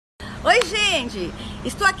Oi, gente!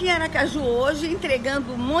 Estou aqui em Aracaju hoje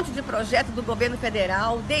entregando um monte de projeto do governo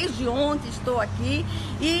federal. Desde ontem estou aqui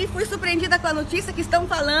e fui surpreendida com a notícia que estão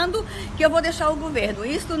falando que eu vou deixar o governo.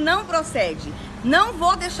 Isso não procede. Não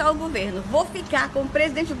vou deixar o governo. Vou ficar com o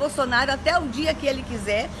presidente Bolsonaro até o dia que ele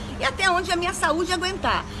quiser e até onde a minha saúde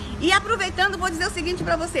aguentar. E aproveitando, vou dizer o seguinte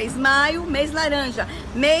para vocês. Maio, mês laranja,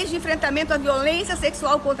 mês de enfrentamento à violência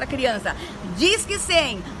sexual contra a criança. Disque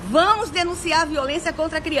 100, vamos denunciar a violência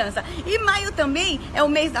contra a criança. E maio também é o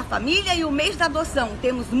mês da família e o mês da adoção.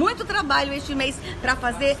 Temos muito trabalho este mês para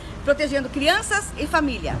fazer, protegendo crianças e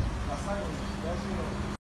família.